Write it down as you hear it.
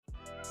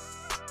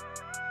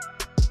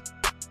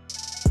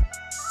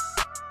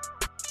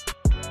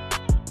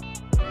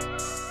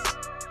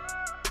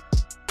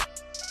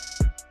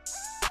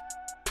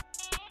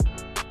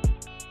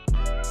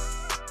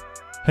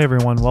Hey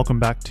everyone, welcome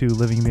back to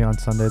Living Beyond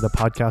Sunday, the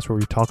podcast where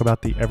we talk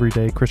about the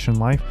everyday Christian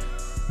life.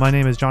 My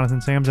name is Jonathan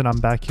Sams and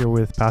I'm back here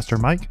with Pastor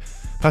Mike.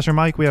 Pastor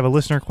Mike, we have a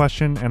listener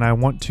question and I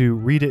want to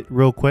read it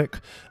real quick,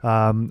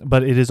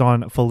 but it is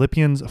on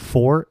Philippians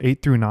 4,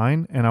 8 through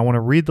 9, and I want to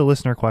read the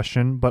listener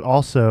question, but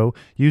also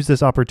use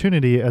this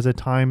opportunity as a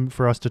time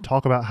for us to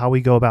talk about how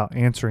we go about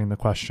answering the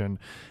question,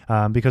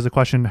 because the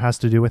question has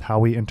to do with how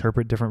we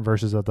interpret different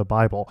verses of the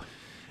Bible.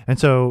 And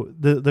so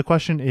the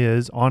question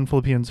is on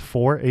Philippians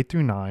 4, 8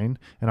 through 9,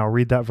 and I'll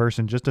read that verse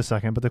in just a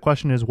second, but the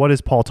question is, what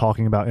is Paul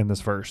talking about in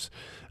this verse?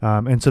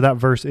 And so that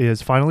verse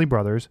is, finally,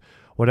 brothers,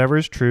 whatever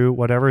is true,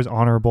 whatever is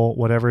honorable,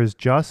 whatever is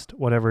just,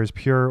 whatever is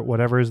pure,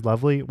 whatever is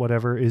lovely,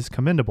 whatever is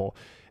commendable,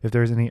 if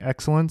there is any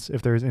excellence,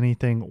 if there is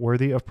anything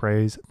worthy of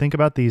praise, think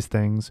about these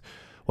things,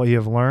 what you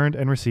have learned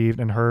and received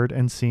and heard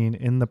and seen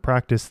in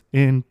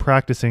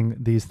practicing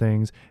these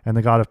things, and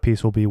the God of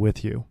peace will be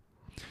with you.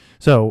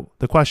 So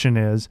the question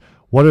is,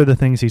 what are the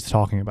things he's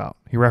talking about?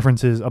 He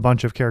references a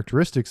bunch of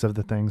characteristics of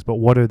the things, but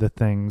what are the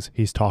things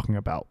he's talking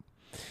about?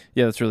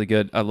 Yeah, that's really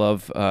good. I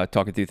love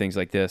talking through things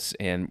like this,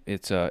 and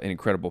it's an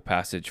incredible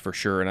passage for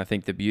sure. And I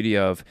think the beauty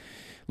of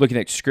looking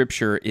at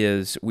Scripture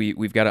is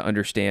we've got to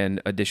understand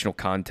additional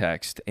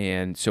context.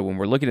 And so when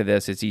we're looking at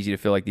this, it's easy to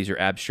feel like these are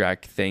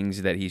abstract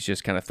things that he's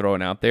just kind of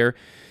throwing out there.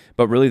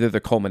 But really, they're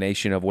the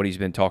culmination of what he's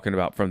been talking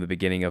about from the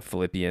beginning of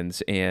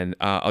Philippians. And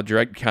I'll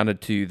direct kind of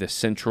to the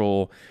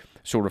central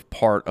sort of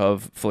part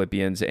of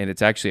Philippians, and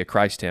it's actually a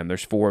Christ hymn.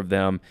 There's 4 of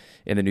them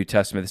in the New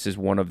Testament. This is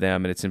one of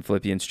them, and it's in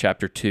Philippians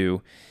chapter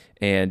 2,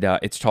 and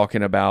it's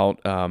talking about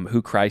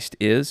who Christ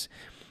is,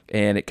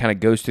 and it kind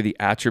of goes through the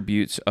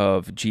attributes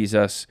of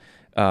Jesus,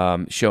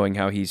 showing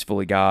how he's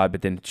fully God,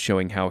 but then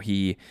showing how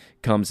he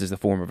comes as the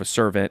form of a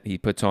servant. He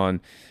puts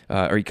on,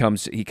 or he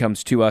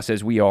comes to us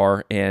as we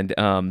are, and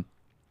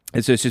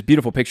so it's just a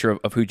beautiful picture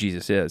of who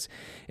Jesus is.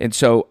 And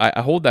so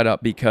I hold that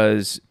up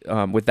because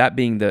with that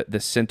being the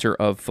center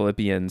of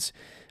Philippians,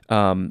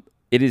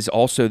 it is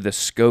also the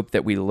scope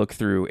that we look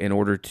through in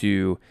order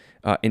to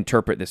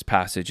interpret this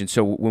passage. And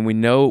so when we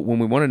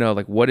want to know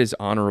like what is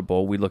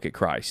honorable, we look at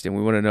Christ, and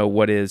we want to know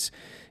what is,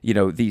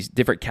 these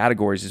different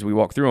categories as we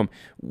walk through them,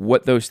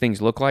 what those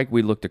things look like,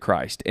 we look to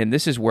Christ. And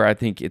this is where I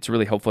think it's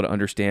really helpful to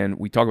understand.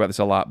 We talk about this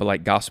a lot, but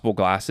like gospel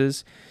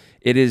glasses,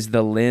 it is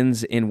the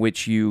lens in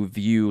which you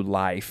view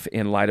life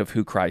in light of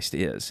who Christ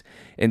is.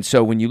 And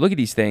so when you look at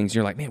these things,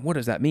 you're like, man, what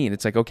does that mean?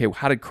 It's like, okay, well,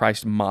 how did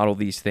Christ model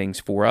these things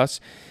for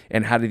us?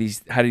 And how did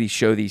he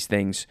show these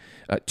things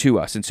to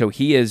us? And so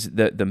he is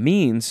the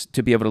means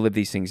to be able to live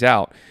these things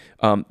out,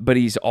 but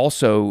he's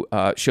also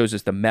shows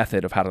us the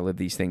method of how to live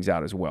these things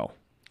out as well.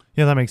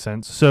 Yeah, that makes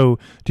sense. So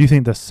do you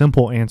think the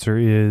simple answer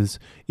is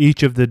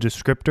each of the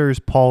descriptors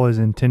Paul is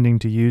intending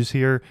to use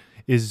here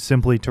is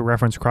simply to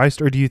reference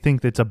Christ, or do you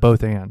think that it's a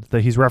both and,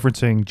 that he's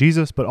referencing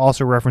Jesus, but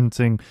also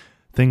referencing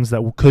things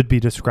that could be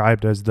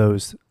described as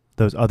those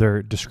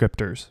other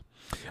descriptors?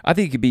 I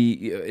think it could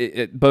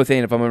be both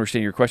and, if I'm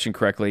understanding your question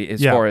correctly,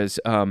 as far as,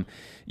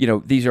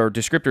 these are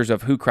descriptors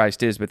of who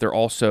Christ is, but they're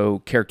also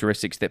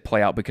characteristics that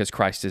play out because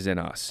Christ is in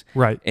us.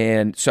 Right.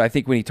 And so I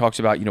think when he talks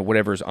about,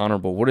 whatever is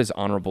honorable, what does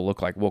honorable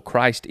look like? Well,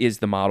 Christ is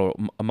the model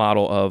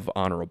of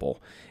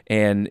honorable.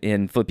 And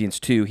in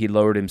Philippians 2, he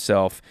lowered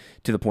himself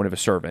to the point of a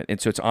servant.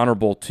 And so it's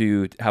honorable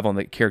to have on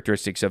the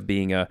characteristics of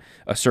being a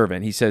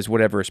servant. He says,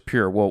 whatever is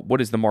pure. Well,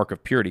 what is the mark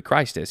of purity?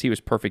 Christ is. He was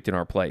perfect in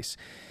our place.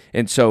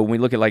 And so when we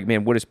look at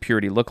what does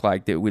purity look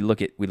like? That we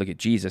look at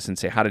Jesus and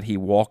say, how did he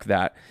walk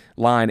that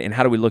line? And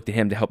how do we look to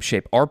him to help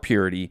shape our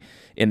purity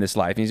in this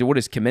life? And he said, what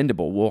is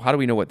commendable? Well, how do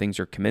we know what things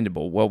are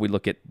commendable? Well, we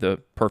look at the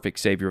perfect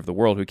Savior of the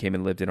world who came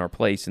and lived in our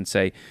place and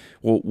say,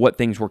 well, what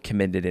things were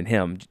commended in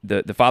him?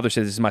 The Father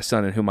says, this is my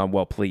Son in whom I'm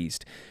well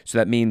pleased. So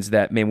that means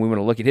that, we want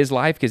to look at his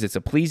life because it's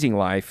a pleasing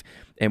life,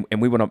 and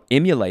we want to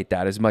emulate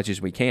that as much as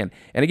we can.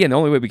 And again, the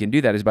only way we can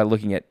do that is by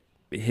looking at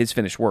his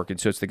finished work. And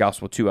so it's the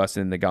gospel to us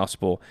and the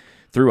gospel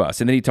through us.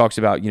 And then he talks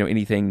about,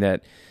 anything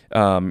that,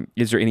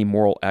 is there any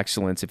moral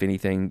excellence, if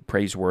anything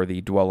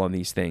praiseworthy, dwell on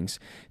these things.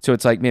 So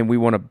it's like, we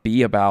want to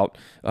be about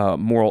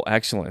moral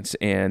excellence,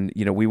 and,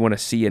 we want to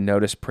see and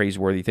notice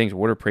praiseworthy things.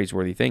 What are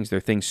praiseworthy things? They're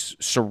things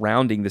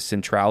surrounding the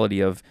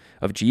centrality of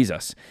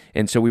Jesus.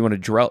 And so we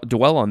want to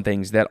dwell on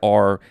things that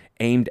are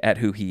aimed at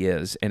who he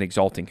is and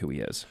exalting who he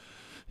is.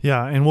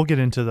 Yeah, and I want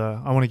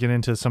to get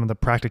into some of the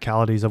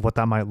practicalities of what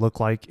that might look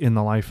like in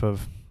the life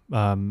of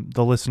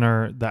the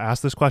listener that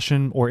asked this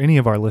question, or any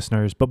of our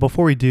listeners. But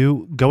before we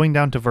do, going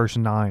down to verse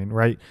 9,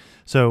 right?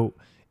 So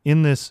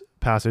in this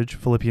passage,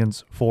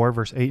 Philippians 4,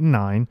 verse 8 and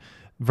 9,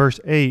 verse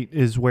 8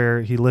 is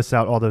where he lists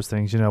out all those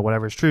things,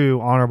 whatever is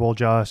true, honorable,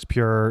 just,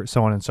 pure,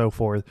 so on and so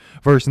forth.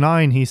 Verse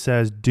 9, he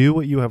says, do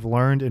what you have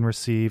learned and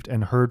received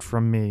and heard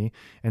from me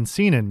and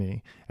seen in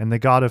me, and the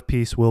God of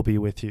peace will be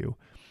with you.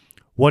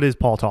 What is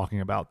Paul talking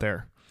about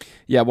there?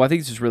 Yeah, well, I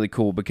think this is really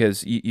cool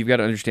because you've got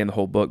to understand the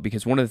whole book,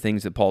 because one of the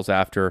things that Paul's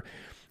after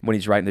when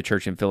he's writing the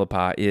church in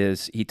Philippi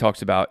is he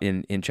talks about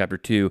in chapter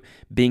 2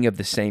 being of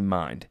the same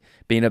mind.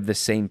 being of the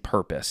same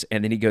purpose.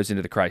 And then he goes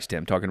into the Christ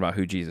hymn, talking about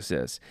who Jesus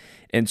is.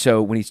 And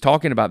so when he's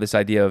talking about this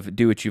idea of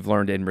do what you've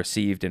learned and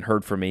received and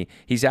heard from me,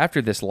 he's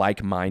after this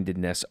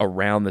like-mindedness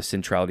around the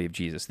centrality of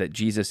Jesus, that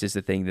Jesus is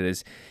the thing that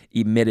is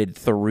emitted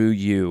through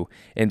you.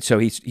 And so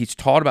he's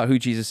taught about who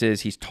Jesus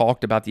is. He's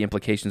talked about the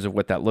implications of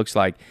what that looks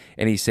like.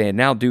 And he's saying,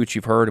 now do what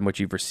you've heard and what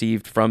you've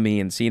received from me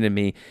and seen in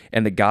me,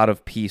 and the God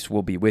of peace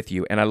will be with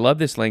you. And I love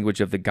this language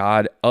of the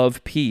God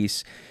of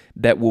peace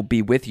that will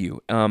be with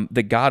you.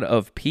 The God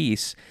of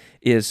peace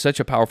is such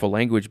a powerful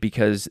language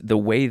because the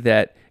way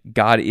that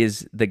God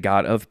is the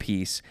God of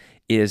peace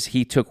is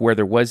he took where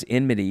there was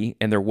enmity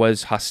and there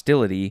was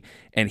hostility,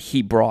 and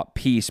he brought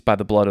peace by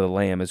the blood of the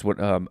Lamb, is what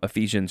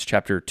Ephesians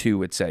chapter 2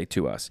 would say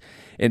to us.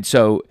 And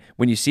so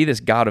when you see this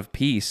God of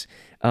peace,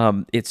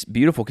 it's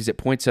beautiful because it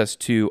points us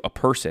to a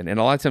person. And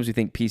a lot of times we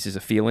think peace is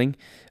a feeling,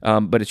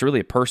 but it's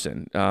really a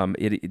person.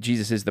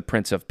 Jesus is the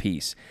Prince of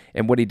Peace.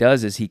 And what he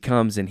does is he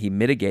comes and he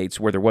mitigates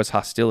where there was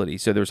hostility.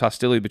 So there's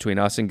hostility between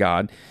us and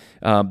God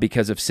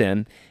because of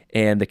sin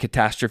and the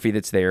catastrophe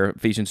that's there.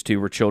 Ephesians 2,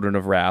 we're children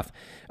of wrath.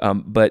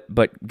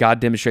 But God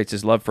demonstrates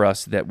his love for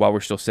us that while we're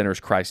still sinners,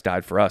 Christ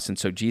died for us. And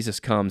so Jesus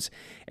comes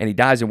and he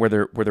dies, and where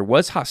there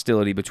was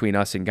hostility between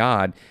us and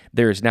God,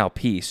 there is now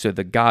peace. So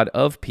the God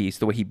of peace,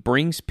 the way he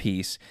brings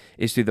peace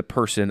is through the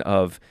person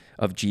of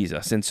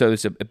Jesus. And so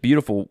it's a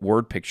beautiful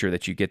word picture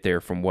that you get there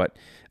from what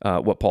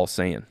Paul's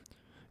saying.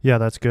 Yeah,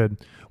 that's good.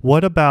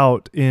 What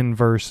about in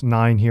verse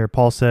 9 here?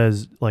 Paul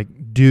says,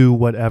 like, do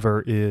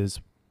whatever is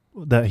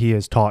that he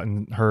has taught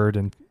and heard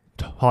and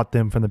taught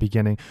them from the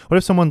beginning. What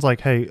if someone's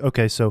like, hey,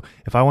 okay, so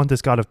if I want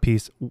this God of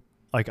peace,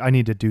 like, I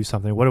need to do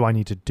something. What do I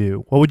need to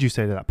do? What would you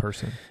say to that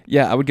person?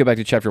 Yeah, I would go back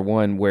to chapter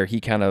 1 where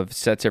he kind of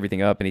sets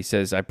everything up and he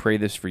says, I pray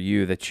this for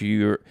you, that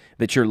your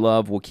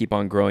love will keep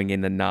on growing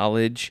in the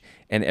knowledge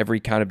and every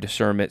kind of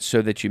discernment,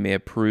 so that you may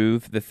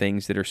approve the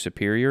things that are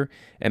superior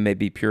and may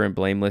be pure and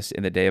blameless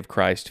in the day of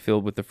Christ,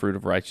 filled with the fruit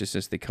of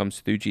righteousness that comes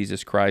through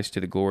Jesus Christ to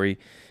the glory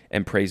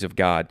and praise of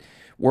God.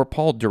 Where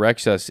Paul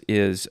directs us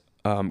is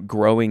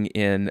growing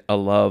in a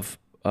love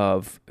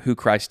of who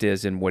Christ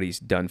is and what he's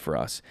done for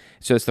us.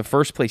 So it's the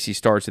first place he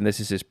starts, and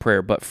this is his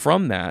prayer. But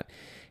from that,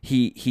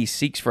 he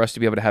seeks for us to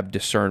be able to have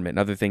discernment and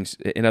other things.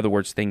 In other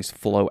words, things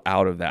flow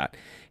out of that.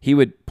 He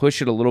would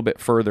push it a little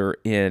bit further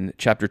in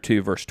chapter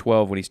 2, verse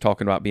 12, when he's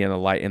talking about being a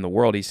light in the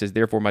world. He says,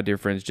 therefore, my dear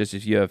friends, just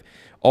as you have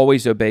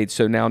always obeyed,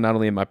 so now not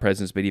only in my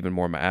presence, but even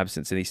more in my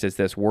absence. And he says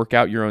this, work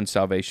out your own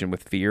salvation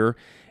with fear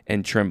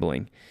and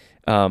trembling.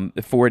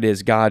 For it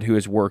is God who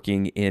is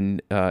working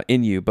in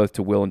you, both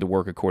to will and to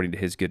work according to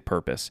his good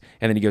purpose.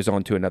 And then he goes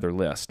on to another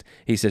list.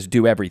 He says,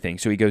 do everything.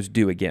 So he goes,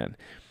 do again.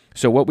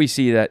 So what we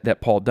see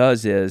that Paul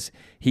does is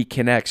he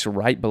connects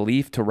right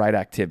belief to right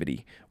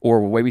activity.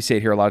 Or the way we say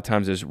it here a lot of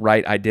times is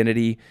right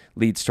identity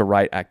leads to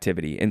right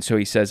activity. And so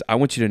he says, I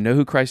want you to know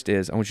who Christ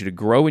is. I want you to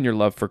grow in your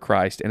love for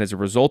Christ. And as a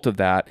result of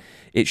that,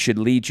 it should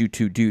lead you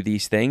to do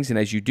these things. And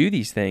as you do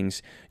these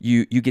things,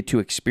 you get to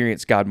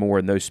experience God more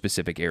in those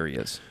specific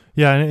areas.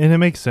 Yeah, and it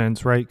makes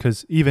sense, right?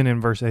 Because even in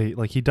verse 8,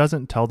 like, he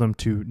doesn't tell them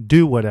to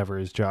do whatever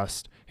is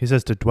just. He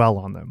says to dwell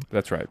on them.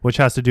 That's right. Which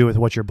has to do with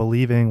what you're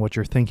believing, what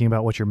you're thinking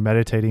about, what you're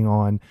meditating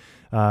on.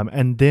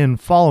 And then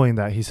following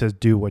that, he says,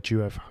 do what you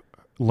have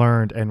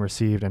learned and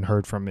received and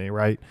heard from me,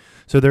 right?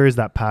 So there is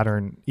that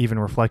pattern even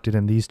reflected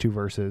in these two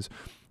verses.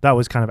 That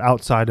was kind of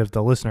outside of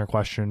the listener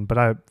question, but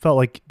I felt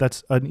like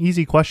that's an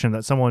easy question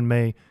that someone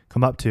may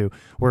come up to.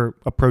 We're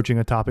approaching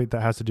a topic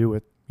that has to do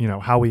with,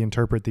 how we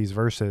interpret these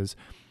verses.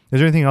 Is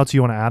there anything else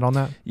you want to add on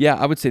that? Yeah,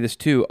 I would say this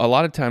too. A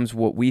lot of times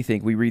what we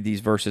think, we read these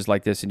verses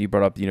like this, and you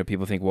brought up,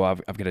 people think, well,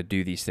 I've got to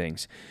do these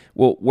things.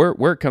 Well,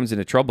 where it comes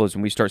into trouble is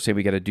when we start saying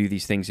we got to do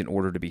these things in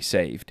order to be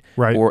saved,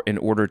 right, or in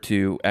order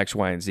to X,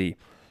 Y, and Z.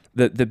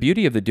 The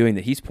beauty of the doing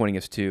that he's pointing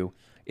us to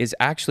is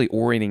actually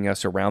orienting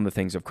us around the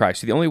things of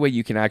Christ. So the only way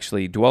you can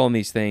actually dwell on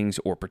these things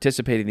or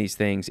participate in these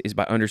things is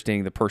by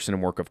understanding the person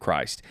and work of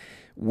Christ.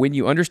 When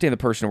you understand the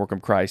person and work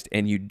of Christ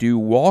and you do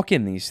walk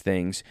in these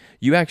things,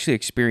 you actually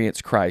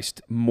experience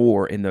Christ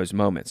more in those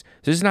moments.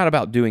 So this is not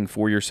about doing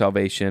for your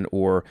salvation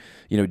or,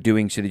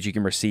 doing so that you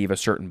can receive a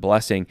certain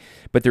blessing,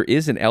 but there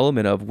is an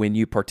element of when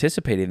you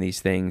participate in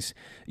these things,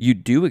 you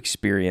do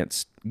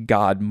experience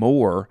God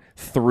more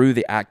through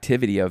the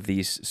activity of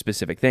these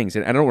specific things.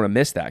 And I don't want to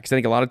miss that, because I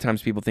think a lot of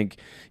times people think,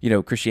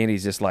 Christianity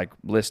is this like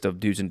list of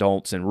do's and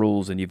don'ts and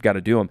rules and you've got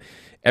to do them.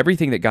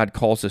 Everything that God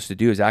calls us to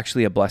do is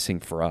actually a blessing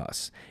for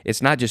us.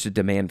 It's not just a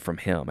demand from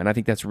him. And I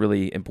think that's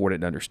really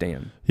important to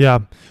understand. Yeah.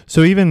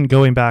 So even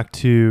going back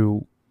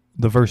to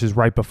the verses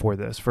right before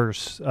this,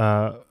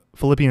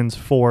 Philippians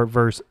 4,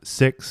 verse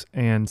 6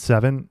 and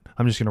 7,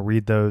 I'm just going to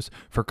read those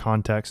for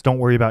context. Don't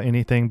worry about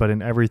anything, but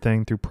in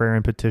everything, through prayer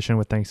and petition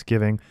with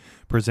thanksgiving,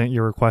 present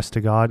your requests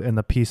to God, and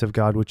the peace of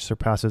God, which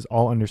surpasses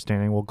all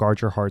understanding, will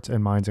guard your hearts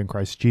and minds in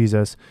Christ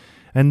Jesus.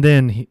 And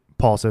then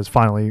Paul says,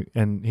 finally,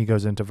 and he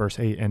goes into verse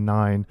 8 and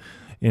 9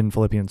 in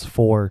Philippians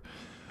 4.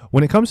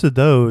 When it comes to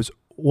those,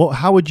 well,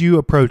 how would you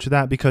approach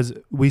that? Because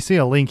we see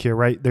a link here,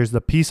 right? There's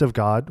the peace of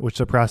God, which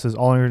surpasses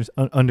all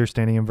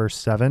understanding in verse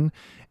 7.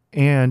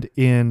 And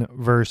in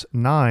verse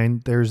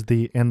 9, there's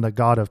and the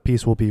God of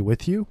peace will be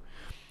with you.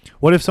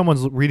 What if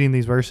someone's reading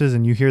these verses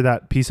and you hear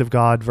that peace of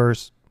God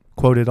verse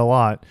quoted a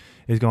lot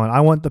is going,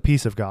 I want the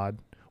peace of God.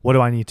 What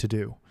do I need to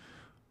do?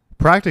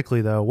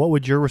 Practically, though, what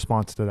would your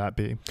response to that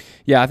be?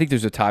 Yeah, I think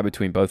there's a tie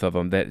between both of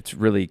them that it's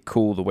really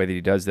cool the way that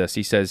he does this.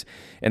 He says,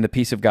 and the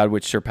peace of God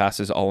which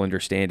surpasses all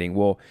understanding.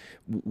 Well,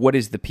 what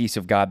is the peace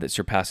of God that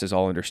surpasses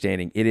all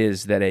understanding? It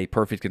is that a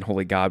perfect and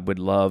holy God would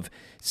love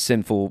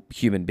sinful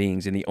human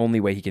beings, and the only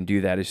way he can do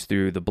that is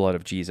through the blood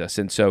of Jesus.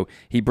 And so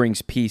he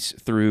brings peace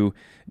through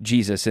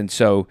Jesus. And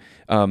so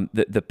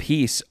the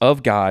peace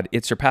of God,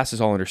 it surpasses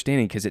all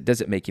understanding because it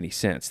doesn't make any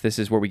sense. This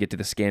is where we get to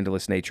the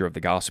scandalous nature of the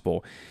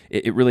gospel.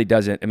 It really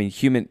doesn't. I mean,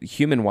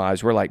 human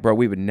wise, we're like, bro,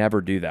 we would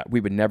never do that. We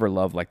would never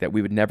love like that.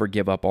 We would never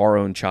give up our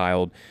own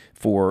child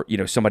for,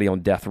 somebody on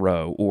death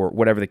row or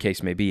whatever the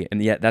case may be.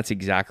 And yet that's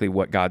exactly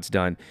what God's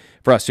done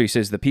for us. So he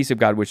says, the peace of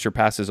God, which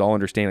surpasses all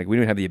understanding, like we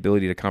don't have the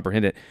ability to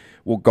comprehend it,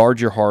 will guard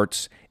your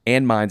hearts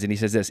and minds. And he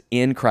says this,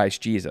 in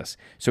Christ Jesus.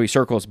 So he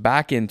circles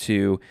back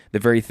into the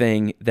very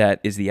thing that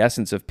is the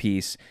essence of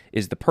peace,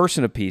 is the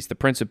person of peace, the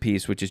Prince of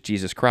Peace, which is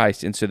Jesus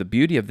Christ. And so the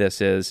beauty of this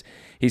is,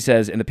 he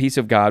says, and the peace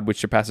of God, which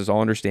surpasses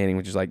all understanding,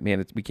 which is like,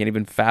 man, we can't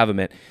even fathom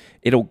it.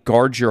 It'll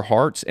guard your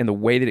hearts, and the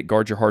way that it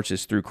guards your hearts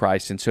is through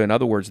Christ. And so in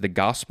other words, the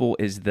gospel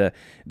is the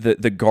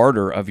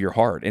garter of your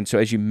heart. And so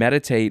as you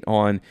meditate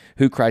on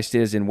who Christ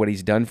is and what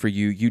he's done for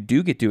you, you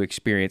do get to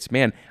experience,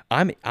 man,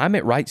 I'm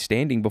at right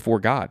standing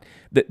before God.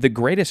 The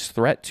greatest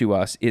threat to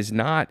us is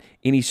not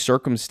any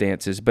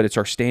circumstances, but it's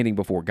our standing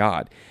before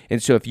God.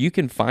 And so if you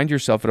can find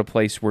yourself at a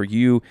place where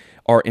you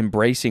are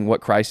embracing what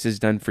Christ has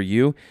done for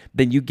you,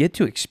 then you get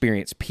to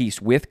experience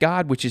peace with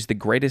God, which is the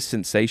greatest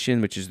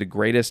sensation, which is the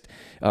greatest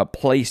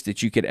place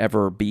that you could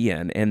ever be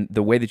in. And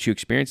the way that you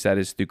experience that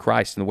is through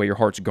Christ, and the way your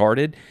heart's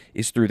guarded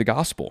is through the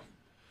gospel.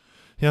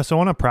 Yeah, so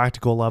on a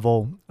practical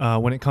level,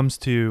 when it comes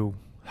to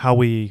how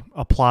we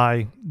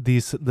apply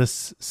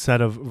this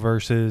set of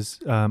verses,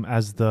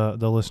 as the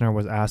listener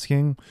was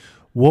asking,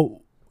 what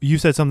you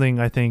said something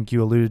I think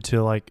you alluded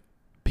to, like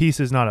peace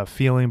is not a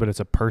feeling, but it's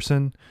a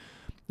person.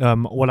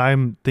 What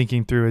I'm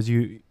thinking through is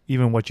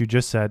even what you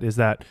just said is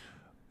that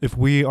if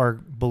we are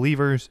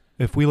believers,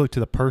 if we look to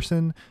the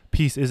person,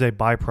 peace is a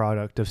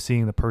byproduct of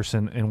seeing the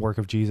person and work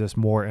of Jesus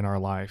more in our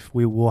life.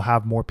 We will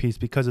have more peace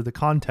because of the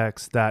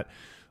context that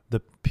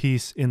the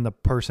peace in the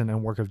person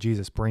and work of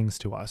Jesus brings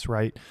to us,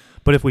 right?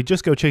 But if we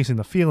just go chasing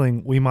the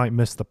feeling, we might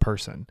miss the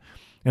person.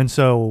 And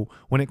so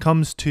when it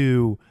comes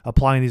to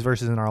applying these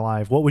verses in our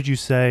life, what would you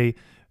say,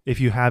 if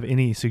you have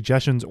any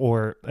suggestions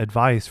or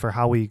advice for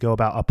how we go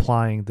about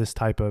applying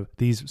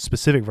these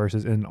specific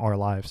verses in our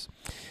lives?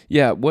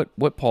 Yeah,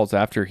 what Paul's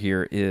after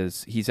here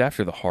is he's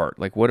after the heart.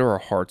 Like, what are our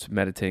hearts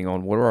meditating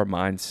on? What are our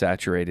minds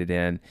saturated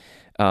in?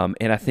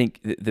 And I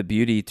think the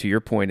beauty, to your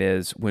point,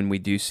 is when we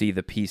do see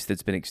the peace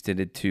that's been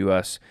extended to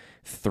us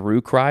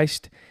through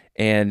Christ,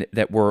 and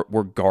that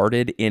we're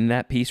guarded in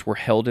that peace, we're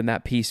held in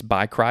that peace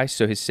by Christ.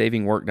 So his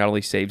saving work not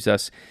only saves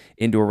us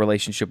into a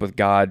relationship with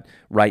God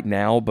right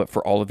now, but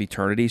for all of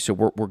eternity. So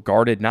we're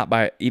guarded not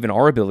by even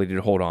our ability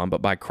to hold on,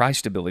 but by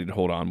Christ's ability to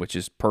hold on, which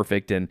is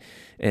perfect and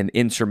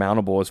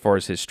insurmountable as far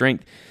as his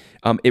strength.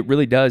 It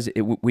really does.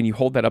 When you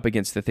hold that up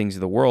against the things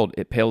of the world,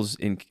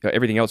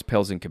 everything else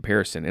pales in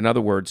comparison. In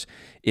other words,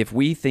 if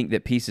we think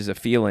that peace is a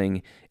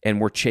feeling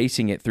and we're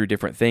chasing it through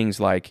different things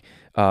like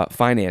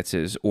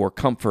finances or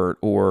comfort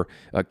or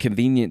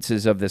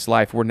conveniences of this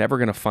life, we're never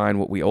going to find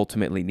what we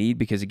ultimately need,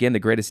 because again, the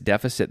greatest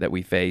deficit that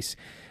we face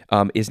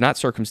is not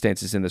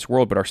circumstances in this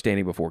world, but our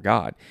standing before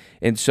God.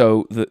 And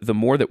so the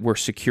more that we're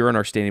secure in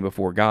our standing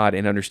before God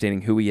and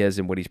understanding who he is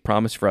and what he's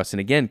promised for us. And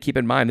again, keep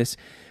in mind this,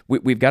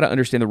 we've got to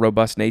understand the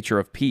robust nature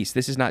of peace.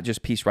 This is not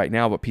just peace right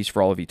now, but peace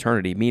for all of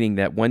eternity, meaning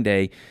that one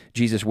day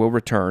Jesus will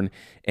return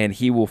and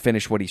he will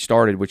finish what he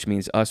started, which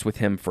means us with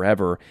him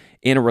forever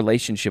in a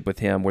relationship with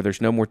him where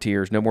there's no more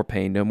tears, no more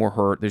pain, no more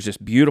hurt. There's this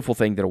beautiful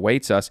thing that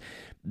awaits us.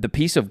 The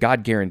peace of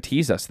God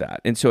guarantees us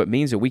that. And so it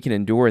means that we can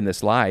endure in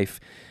this life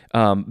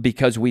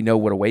because we know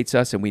what awaits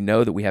us and we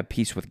know that we have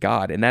peace with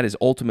God. And that is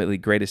ultimately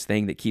the greatest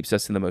thing that keeps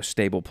us in the most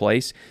stable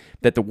place,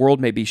 that the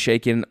world may be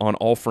shaken on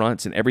all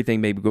fronts and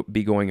everything may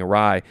be going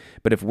awry.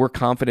 But if we're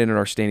confident in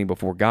our standing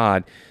before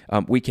God,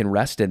 we can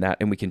rest in that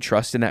and we can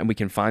trust in that and we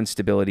can find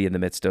stability in the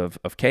midst of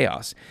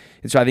chaos.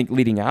 And so I think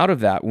leading out of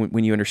that,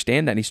 when you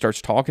understand that, and he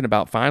starts talking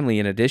about finally,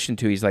 in addition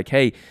to, he's like,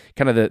 hey,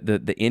 kind of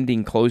the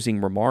ending closing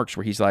remarks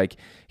where he's like,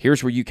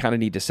 here's where you kind of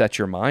need to set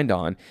your mind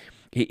on.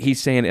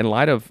 He's saying, in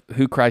light of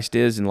who Christ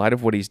is, in light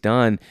of what he's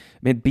done,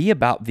 man, be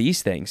about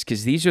these things,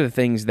 because these are the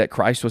things that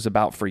Christ was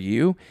about for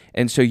you.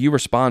 And so you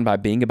respond by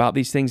being about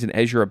these things. And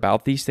as you're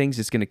about these things,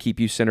 it's going to keep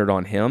you centered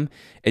on him,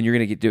 and you're going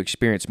to get to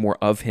experience more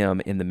of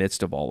him in the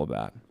midst of all of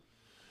that.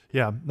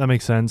 Yeah, that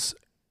makes sense.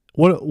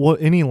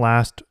 What any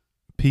last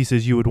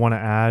pieces you would want to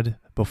add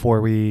before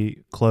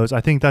we close?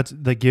 I think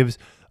that gives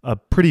a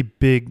pretty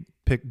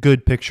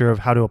good picture of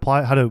how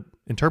to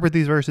interpret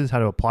these verses, how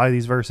to apply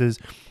these verses,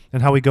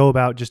 and how we go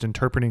about just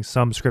interpreting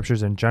some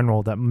scriptures in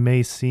general that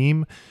may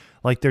seem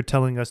like they're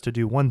telling us to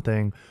do one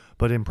thing,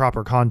 but in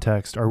proper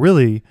context are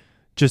really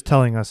just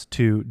telling us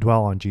to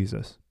dwell on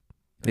Jesus.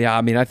 Yeah,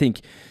 I mean, I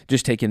think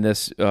just taking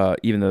this,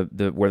 even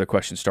the where the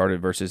question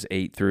started, verses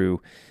 8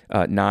 through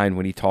 9,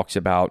 when he talks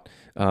about,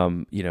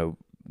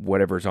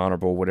 whatever is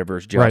honorable, whatever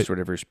is just, Right.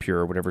 whatever is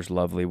pure, whatever is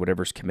lovely,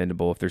 whatever is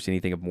commendable, if there's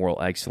anything of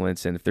moral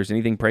excellence, and if there's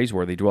anything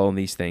praiseworthy, dwell on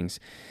these things.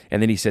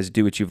 And then he says,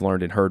 do what you've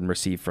learned and heard and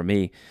received from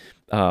me,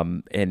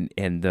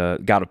 and the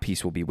God of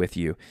peace will be with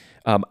you.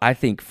 I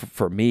think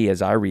for me,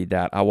 as I read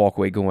that, I walk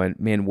away going,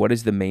 man, what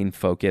is the main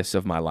focus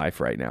of my life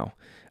right now?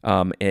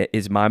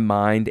 Is my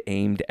mind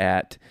aimed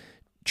at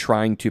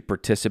trying to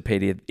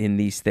participate in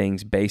these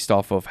things based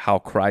off of how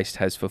Christ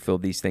has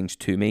fulfilled these things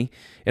to me?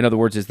 In other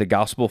words, is the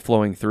gospel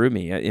flowing through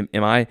me?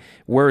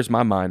 Where is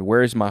my mind?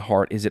 Where is my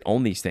heart? Is it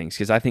on these things?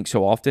 Because I think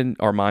so often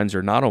our minds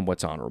are not on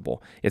what's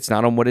honorable. It's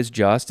not on what is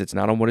just. It's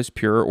not on what is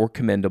pure or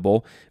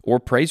commendable or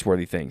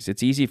praiseworthy things.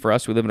 It's easy for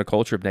us. We live in a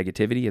culture of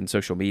negativity and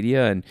social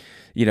media, and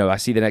I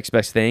see the next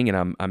best thing,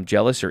 and I'm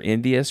jealous or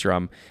envious, or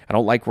I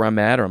don't like where I'm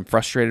at, or I'm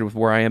frustrated with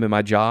where I am in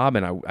my job,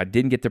 and I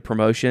didn't get the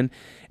promotion.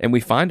 And we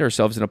find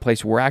ourselves in a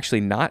place where we're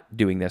actually not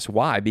doing this.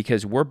 Why?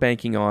 Because we're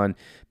banking on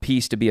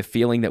peace to be a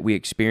feeling that we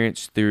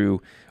experience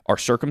through our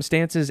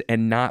circumstances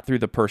and not through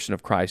the person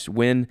of Christ.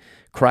 When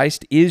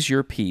Christ is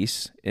your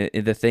peace,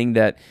 the thing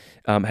that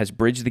has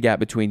bridged the gap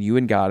between you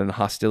and God and the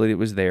hostility that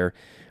was there,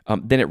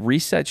 then it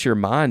resets your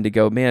mind to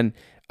go, man,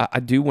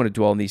 I do want to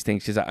dwell on these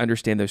things because I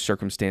understand those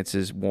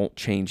circumstances won't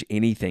change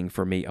anything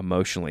for me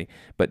emotionally.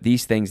 But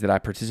these things that I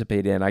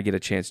participate in, I get a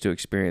chance to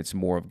experience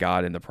more of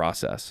God in the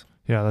process.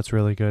 Yeah, that's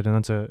really good. And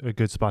that's a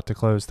good spot to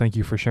close. Thank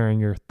you for sharing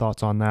your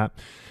thoughts on that.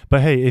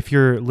 But hey, if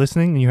you're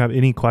listening and you have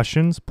any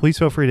questions, please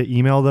feel free to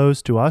email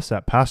those to us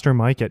at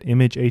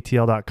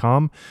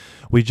pastormike@imageatl.com.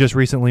 We just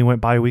recently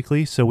went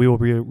bi-weekly, so we will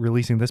be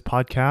releasing this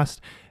podcast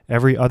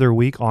every other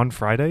week on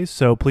Fridays.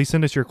 So please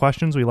send us your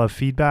questions. We love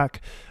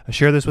feedback.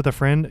 Share this with a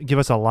friend. Give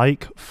us a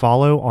like,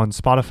 follow on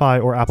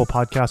Spotify or Apple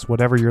Podcasts,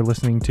 whatever you're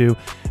listening to.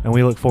 And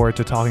we look forward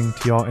to talking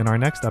to y'all in our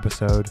next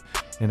episode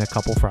in a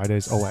couple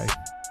Fridays away.